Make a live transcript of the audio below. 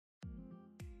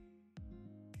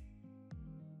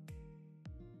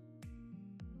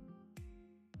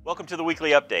Welcome to the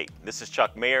weekly update. This is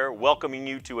Chuck Mayer welcoming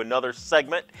you to another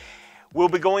segment. We'll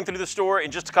be going through the store in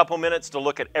just a couple minutes to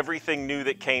look at everything new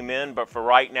that came in, but for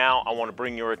right now, I want to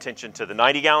bring your attention to the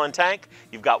 90-gallon tank.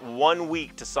 You've got 1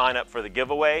 week to sign up for the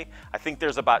giveaway. I think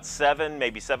there's about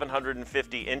maybe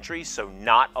 750 entries, so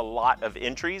not a lot of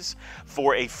entries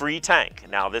for a free tank.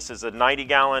 Now, this is a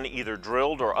 90-gallon either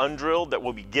drilled or undrilled that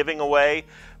we'll be giving away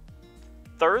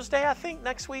Thursday, I think,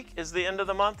 next week is the end of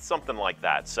the month, something like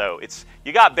that. So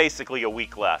you got basically a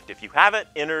week left. If you haven't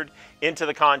entered into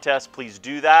the contest, please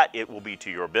do that. It will be to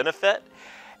your benefit.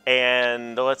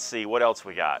 And let's see what else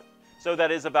we got. So that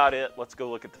is about it. Let's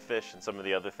go look at the fish and some of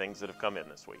the other things that have come in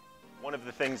this week. One of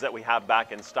the things that we have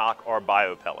back in stock are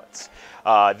bio pellets.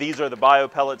 These are the bio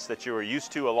pellets that you were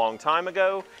used to a long time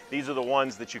ago. These are the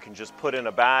ones that you can just put in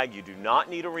a bag. You do not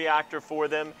need a reactor for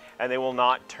them, and they will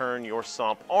not turn your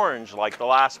sump orange like the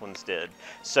last ones did.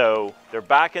 So they're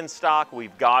back in stock.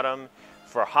 We've got them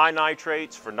for high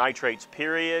nitrates, for nitrates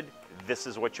period. This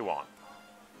is what you want.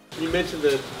 You mentioned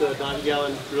the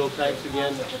 90-gallon drill tanks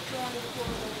again. What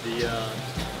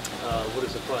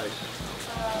is the price?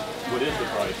 What is the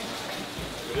price?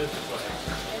 What is the price?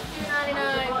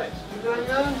 $2.99.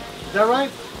 $2.99? Is that right?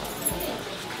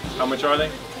 How much are they?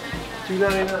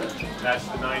 $2.99. That's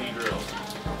the 90 drilled.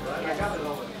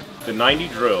 The 90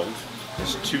 drilled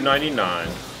is $2.99,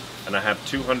 and I have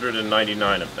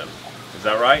 299 of them. Is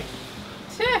that right?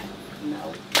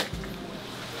 No.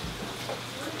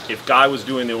 If Guy was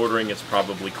doing the ordering, it's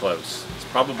probably close. It's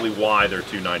probably why they're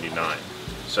 $2.99.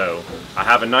 So I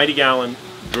have a 90-gallon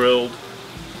drilled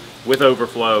with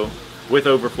overflow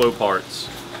parts,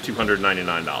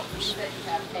 $299. You said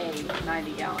you have a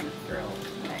 90-gallon drill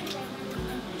tank.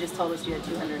 You just told us you had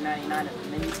 299 of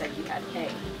them, and you said you had a,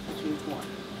 which means one.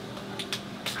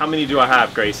 How many do I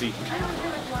have, Gracie? I don't know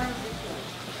which one.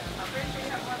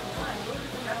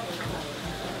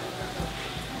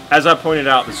 As I pointed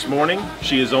out this morning,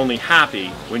 she is only happy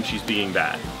when she's being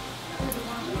bad.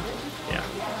 Yeah.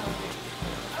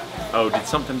 Oh, did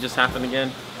something just happen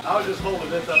again? I was just holding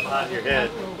this up behind your head.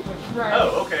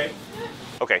 Oh, okay.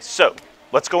 Okay, so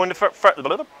let's go into freshwater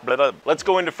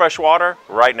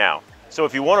right now. So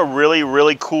if you want a really,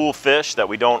 really cool fish that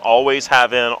we don't always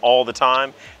have in all the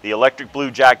time, the electric blue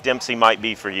Jack Dempsey might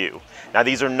be for you. Now,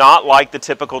 these are not like the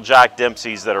typical Jack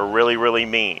Dempseys that are really, really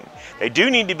mean. They do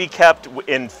need to be kept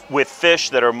with fish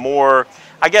that are more,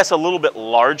 I guess, a little bit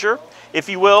larger, if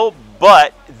you will,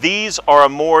 but these are a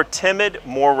more timid,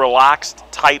 more relaxed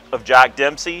type of Jack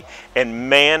Dempsey, and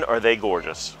man, are they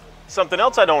gorgeous. Something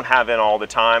else I don't have in all the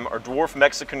time are dwarf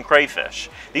Mexican crayfish.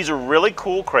 These are really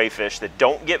cool crayfish that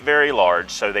don't get very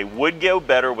large, so they would go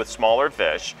better with smaller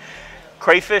fish.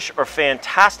 Crayfish are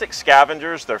fantastic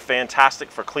scavengers. They're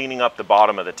fantastic for cleaning up the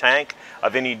bottom of the tank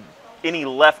of any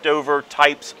leftover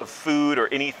types of food or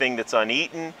anything that's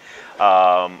uneaten.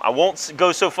 I won't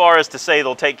go so far as to say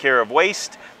they'll take care of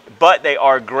waste, but they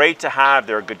are great to have.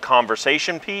 They're a good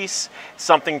conversation piece,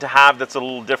 something to have that's a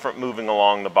little different moving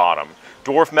along the bottom.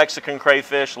 Dwarf Mexican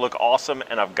crayfish look awesome,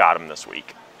 and I've got them this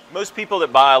week. Most people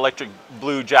that buy electric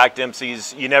blue Jack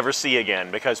Dempseys you never see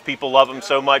again because people love them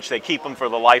so much they keep them for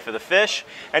the life of the fish,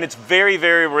 and it's very,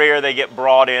 very rare they get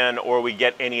brought in or we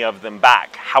get any of them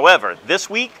back. However, this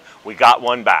week we got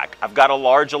one back. I've got a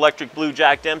large electric blue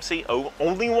Jack Dempsey,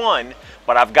 only one,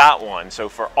 but I've got one. So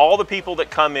for all the people that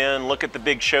come in, look at the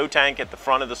big show tank at the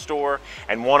front of the store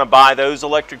and want to buy those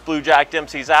electric blue Jack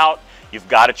Dempseys out, you've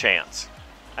got a chance.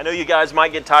 I know you guys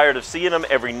might get tired of seeing them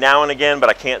every now and again, but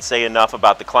I can't say enough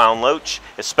about the clown loach,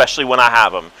 especially when I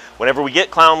have them. Whenever we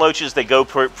get clown loaches, they go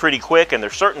pretty quick, and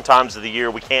there's certain times of the year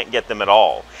we can't get them at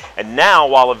all. And now,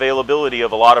 while availability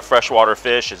of a lot of freshwater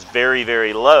fish is very,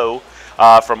 very low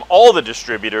from all the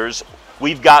distributors,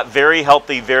 we've got very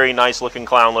healthy, very nice looking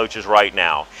clown loaches right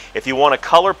now. If you want a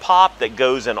color pop that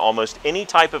goes in almost any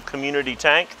type of community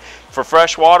tank for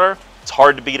freshwater, it's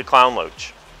hard to beat a clown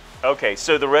loach. Okay,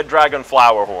 so the red dragon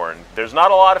flower horn. There's not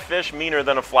a lot of fish meaner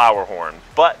than a flower horn,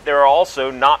 but there are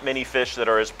also not many fish that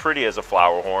are as pretty as a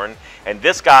flower horn, and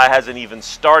this guy hasn't even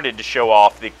started to show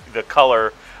off the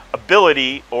color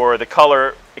ability or the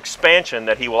color expansion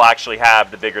that he will actually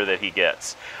have the bigger that he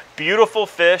gets. Beautiful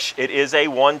fish. It is a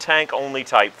one tank only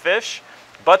type fish,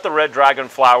 but the red dragon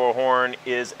flower horn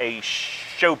is a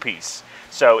showpiece.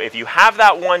 So if you have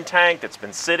that one tank that's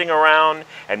been sitting around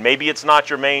and maybe it's not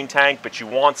your main tank, but you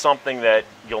want something that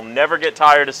you'll never get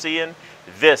tired of seeing,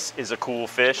 this is a cool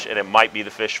fish and it might be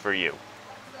the fish for you.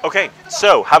 Okay,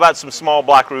 so how about some small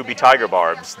black ruby tiger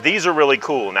barbs? These are really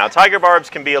cool. Now, tiger barbs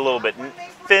can be a little bit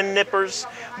fin nippers,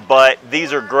 but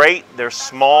these are great. They're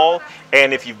small,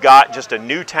 and if you've got just a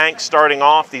new tank starting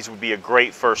off, these would be a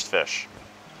great first fish.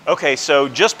 Okay, so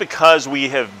just because we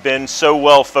have been so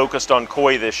well focused on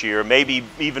koi this year, maybe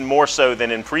even more so than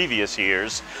in previous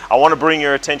years, I want to bring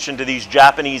your attention to these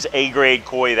Japanese A-grade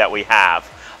koi that we have.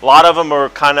 A lot of them are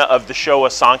kind of the Showa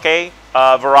Sanke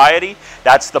variety.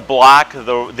 That's the black,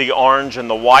 the orange, and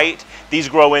the white. These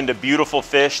grow into beautiful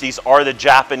fish. These are the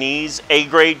Japanese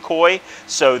A-grade koi.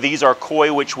 So these are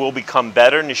koi which will become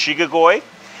better, Nishigagoi.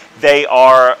 They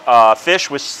are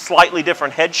fish with slightly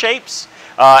different head shapes.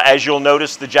 As you'll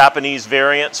notice the Japanese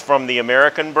variants from the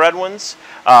American bred ones.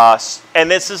 And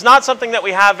this is not something that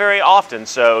we have very often,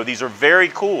 so these are very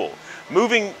cool.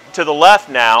 Moving to the left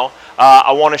now,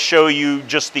 I want to show you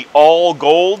just the all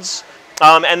golds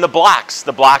and the blacks.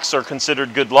 The blacks are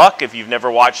considered good luck. If you've never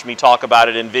watched me talk about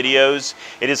it in videos,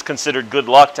 it is considered good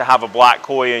luck to have a black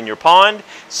koi in your pond.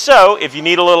 So if you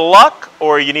need a little luck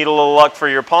or you need a little luck for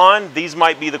your pond, these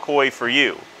might be the koi for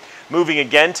you. Moving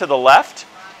again to the left,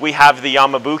 we have the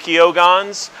Yamabuki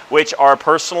ogons, which are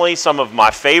personally some of my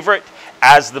favorite.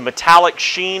 As the metallic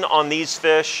sheen on these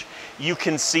fish, you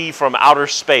can see from outer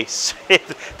space.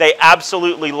 They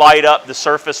absolutely light up the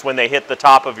surface when they hit the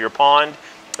top of your pond.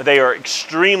 They are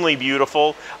extremely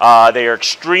beautiful. They are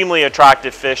extremely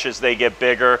attractive fish as they get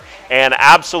bigger, and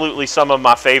absolutely some of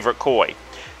my favorite koi.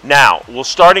 Now, we're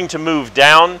starting to move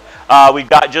down. We've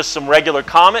got just some regular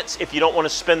comets. If you don't want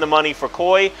to spend the money for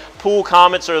koi, pool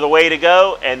comets are the way to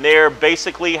go, and they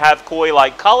basically have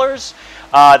koi-like colors.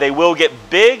 They will get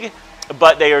big,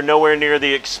 but they are nowhere near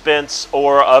the expense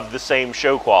or of the same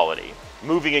show quality.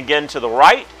 Moving again to the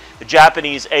right, the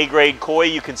Japanese A-grade koi,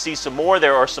 you can see some more.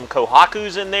 There are some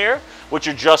kohakus in there, which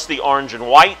are just the orange and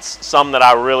whites, some that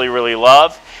I really, really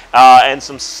love, and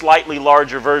some slightly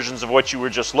larger versions of what you were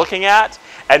just looking at.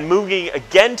 And moving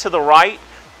again to the right,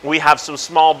 we have some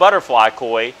small butterfly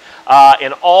koi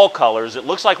in all colors. It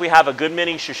looks like we have a good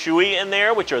many shishui in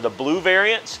there, which are the blue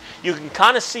variants. You can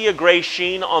kind of see a gray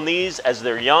sheen on these as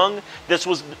they're young. This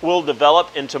will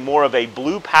develop into more of a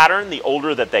blue pattern the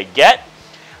older that they get,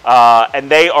 and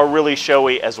they are really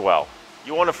showy as well.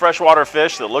 You want a freshwater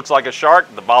fish that looks like a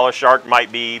shark, the bala shark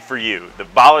might be for you. The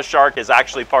bala shark is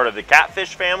actually part of the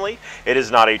catfish family. It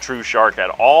is not a true shark at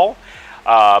all.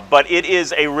 But it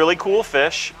is a really cool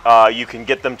fish. You can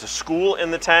get them to school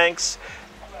in the tanks.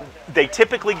 They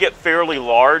typically get fairly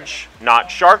large,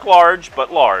 not shark large,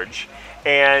 but large.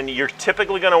 And you're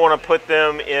typically going to want to put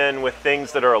them in with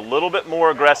things that are a little bit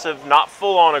more aggressive, not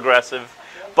full on aggressive,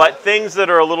 but things that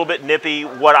are a little bit nippy,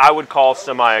 what I would call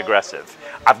semi-aggressive.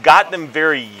 I've got them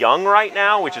very young right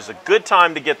now, which is a good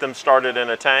time to get them started in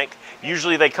a tank.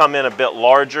 Usually they come in a bit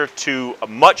larger to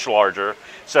much larger.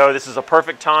 So this is a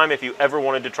perfect time if you ever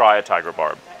wanted to try a tiger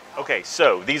barb. Okay,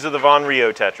 so these are the Von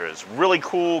Rio tetras. Really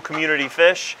cool community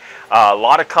fish. A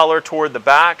lot of color toward the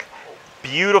back.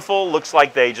 Beautiful, looks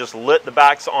like they just lit the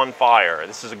backs on fire.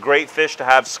 This is a great fish to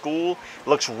have school.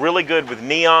 Looks really good with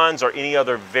neons or any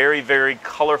other very, very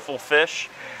colorful fish.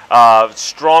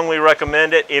 Strongly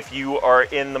recommend it if you are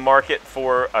in the market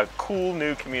for a cool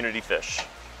new community fish.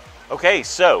 Okay,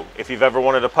 so if you've ever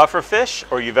wanted a puffer fish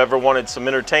or you've ever wanted some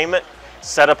entertainment,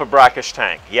 set up a brackish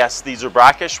tank. Yes, these are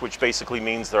brackish, which basically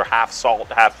means they're half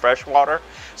salt, half freshwater.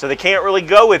 So they can't really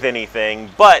go with anything,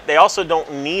 but they also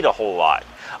don't need a whole lot.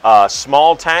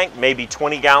 Small tank, maybe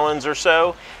 20 gallons or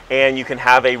so, and you can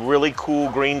have a really cool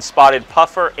green spotted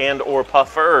puffer and or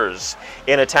puffers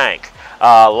in a tank.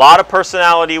 A lot of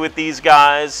personality with these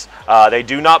guys. They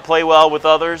do not play well with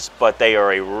others, but they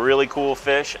are a really cool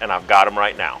fish, and I've got them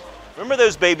right now. Remember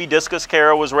those baby discus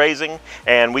Kara was raising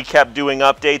and we kept doing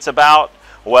updates about?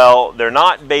 Well, they're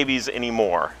not babies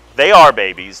anymore. They are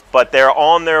babies, but they're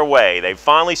on their way. They've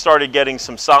finally started getting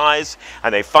some size,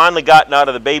 and they've finally gotten out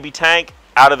of the baby tank,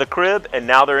 out of the crib, and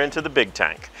now they're into the big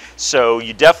tank. So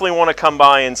you definitely want to come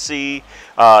by and see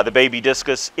the baby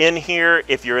discus in here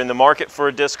if you're in the market for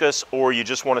a discus, or you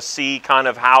just want to see kind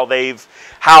of how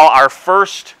our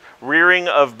first rearing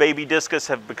of baby discus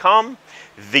have become.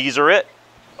 These are it.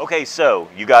 Okay, so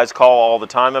you guys call all the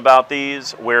time about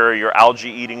these. Where are your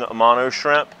algae-eating Amano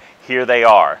shrimp? Here they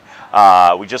are.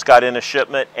 We just got in a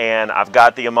shipment, and I've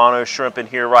got the Amano shrimp in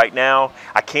here right now.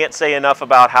 I can't say enough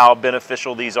about how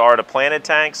beneficial these are to planted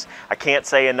tanks. I can't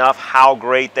say enough how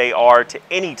great they are to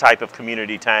any type of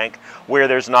community tank where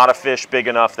there's not a fish big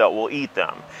enough that will eat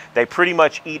them. They pretty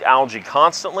much eat algae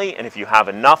constantly, and if you have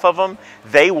enough of them,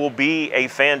 they will be a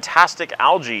fantastic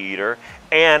algae eater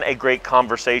and a great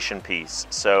conversation piece.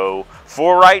 So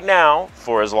for right now,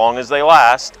 for as long as they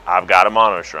last, I've got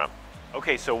Amano shrimp.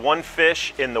 Okay, so one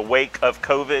fish in the wake of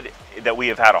COVID that we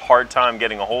have had a hard time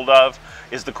getting a hold of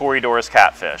is the Corydoras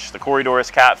catfish. The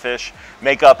Corydoras catfish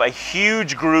make up a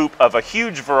huge group of a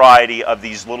huge variety of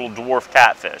these little dwarf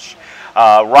catfish.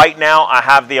 Right now I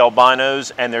have the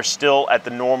albinos and they're still at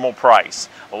the normal price.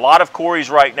 A lot of Corys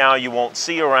right now you won't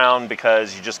see around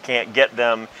because you just can't get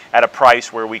them at a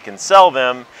price where we can sell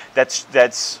them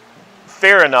that's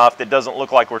fair enough, that doesn't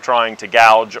look like we're trying to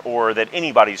gouge or that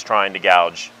anybody's trying to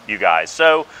gouge you guys.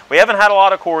 So we haven't had a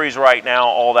lot of Corys right now,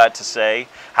 all that to say.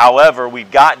 However,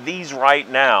 we've got these right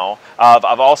now.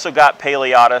 I've also got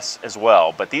Paleotis as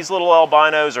well, but these little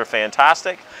albinos are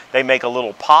fantastic. They make a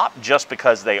little pop just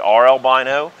because they are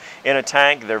albino in a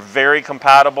tank. They're very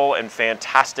compatible and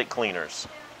fantastic cleaners.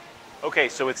 Okay,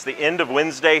 so it's the end of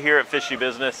Wednesday here at Fishy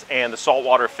Business and the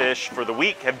saltwater fish for the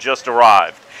week have just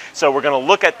arrived. So we're going to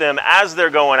look at them as they're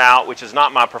going out, which is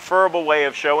not my preferable way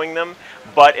of showing them,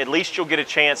 but at least you'll get a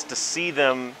chance to see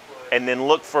them and then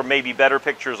look for maybe better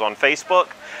pictures on Facebook.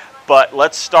 But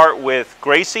let's start with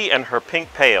Gracie and her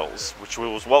pink pails, which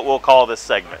was what we'll call this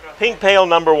segment. Pink pail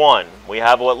number 1, we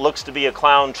have what looks to be a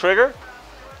clown trigger,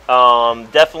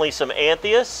 definitely some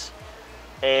anthias,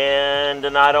 and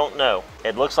I don't know.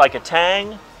 It looks like a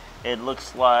tang. It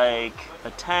looks like a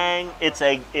tang. It's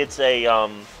a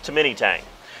Tamini tang.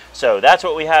 So that's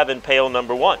what we have in pail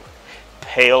number 1.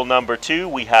 Pail number 2,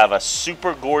 we have a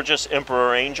super gorgeous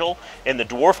emperor angel in the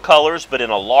dwarf colors, but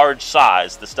in a large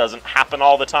size. This doesn't happen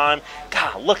all the time.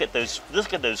 God, look at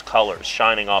those colors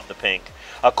shining off the pink.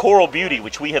 A coral beauty,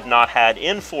 which we have not had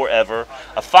in forever.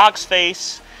 A fox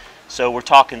face. So we're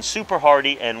talking super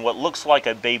hardy and what looks like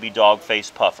a baby dog face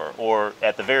puffer, or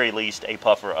at the very least a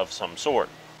puffer of some sort.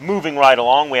 Moving right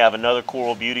along, we have another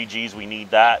coral beauty. Geez, we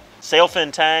need that.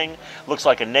 Sailfin tang, looks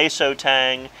like a naso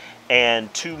tang,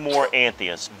 and 2 more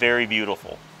anthias. Very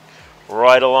beautiful.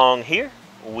 Right along here,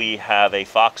 we have a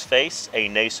fox face, a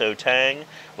naso tang,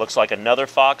 looks like another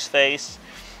fox face,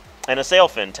 and a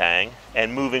sailfin tang.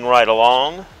 And moving right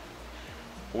along,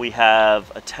 we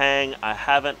have a tang I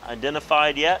haven't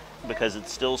identified yet because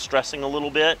it's still stressing a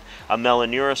little bit, a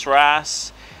Melanurus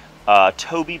wrasse,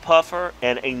 Toby puffer,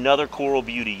 and another coral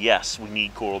beauty. Yes, we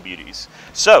need coral beauties.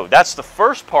 So that's the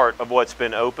first part of what's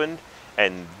been opened,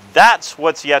 and that's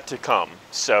what's yet to come.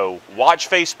 So watch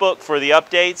Facebook for the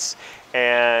updates,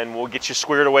 and we'll get you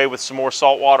squared away with some more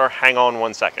saltwater. Hang on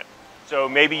one second. So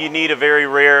maybe you need a very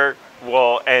rare,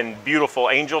 well, and beautiful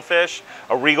angelfish.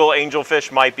 A regal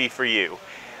angelfish might be for you.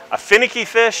 A finicky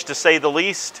fish, to say the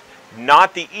least.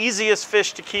 Not the easiest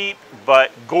fish to keep,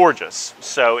 but gorgeous.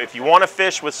 So if you want a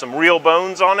fish with some real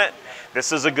bones on it,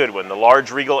 this is a good one. The large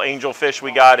regal angelfish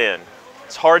we got in.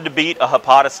 It's hard to beat a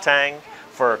Hepatis tang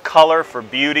for color, for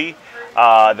beauty.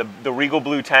 The regal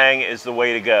blue tang is the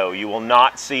way to go. You will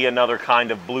not see another kind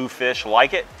of blue fish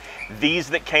like it.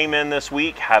 These that came in this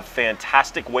week have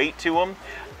fantastic weight to them.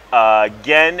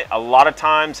 Again, a lot of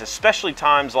times, especially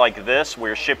times like this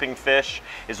where shipping fish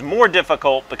is more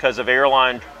difficult because of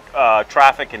airline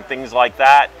traffic and things like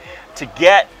that, to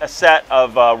get a set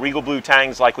of regal blue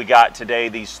tangs like we got today,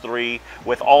 these 3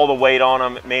 with all the weight on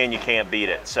them, man, you can't beat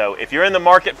it. So if you're in the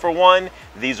market for one,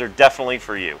 these are definitely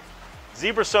for you.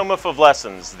 Zebrasoma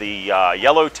flavescens, the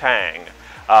yellow tang,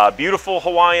 beautiful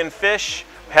Hawaiian fish.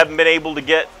 Haven't been able to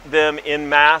get them in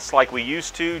mass like we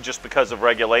used to just because of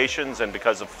regulations and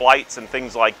because of flights and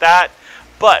things like that.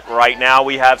 But right now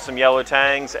we have some yellow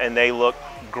tangs and they look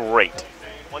great.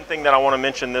 One thing that I want to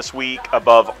mention this week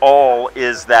above all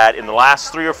is that in the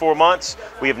last 3 or 4 months,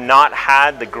 we have not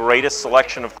had the greatest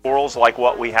selection of corals like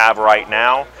what we have right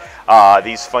now.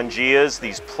 These fungias,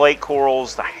 these plate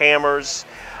corals, the hammers,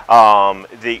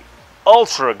 the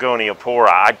ultra goniopora.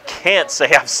 I can't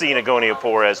say I've seen a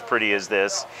goniopora as pretty as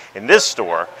this in this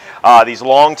store. These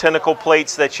long tentacle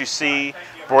plates that you see,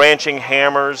 branching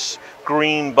hammers,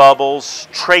 green bubbles,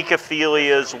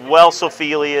 trachyphilias,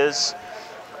 welsophilias,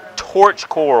 torch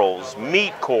corals,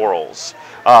 meat corals,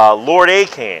 Lord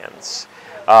Acans,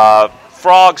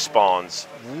 frog spawns.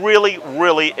 Really,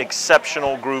 really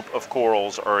exceptional group of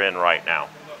corals are in right now.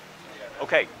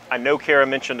 Okay, I know Kara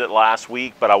mentioned it last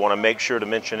week, but I want to make sure to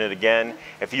mention it again.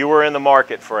 If you are in the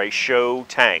market for a show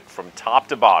tank from top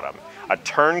to bottom, a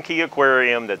turnkey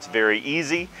aquarium that's very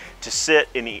easy to sit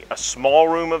in a small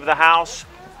room of the house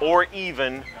or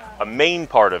even a main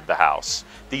part of the house,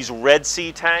 these Red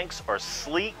Sea tanks are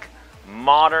sleek,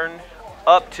 modern,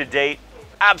 up-to-date,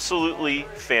 absolutely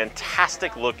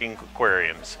fantastic looking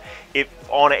aquariums.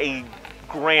 On a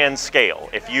grand scale.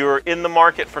 If you're in the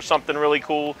market for something really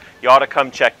cool, you ought to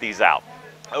come check these out.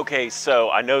 Okay, so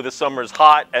I know the summer's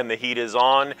hot and the heat is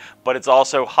on, but it's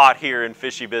also hot here in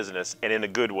Fishy Business, and in a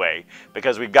good way,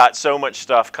 because we've got so much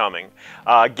stuff coming.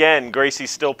 Again, Gracie's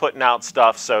still putting out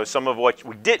stuff, so some of what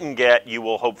we didn't get, you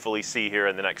will hopefully see here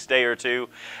in the next day or two.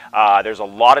 There's a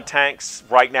lot of tanks.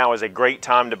 Right now is a great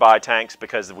time to buy tanks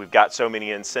because we've got so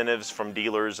many incentives from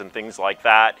dealers and things like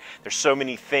that. There's so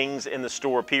many things in the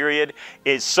store, period.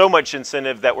 It's so much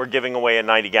incentive that we're giving away a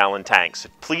 90-gallon tank. So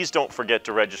please don't forget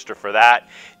to register for that.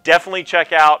 Definitely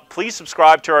check out, please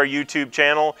subscribe to our YouTube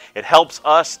channel. It helps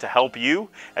us to help you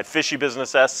at Fishy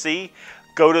Business SC.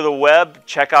 Go to the web,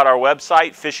 check out our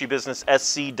website,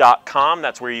 fishybusinesssc.com.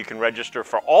 That's where you can register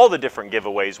for all the different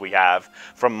giveaways we have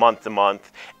from month to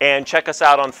month. And check us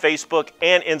out on Facebook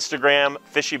and Instagram,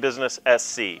 Fishy Business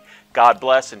SC. God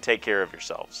bless and take care of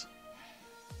yourselves.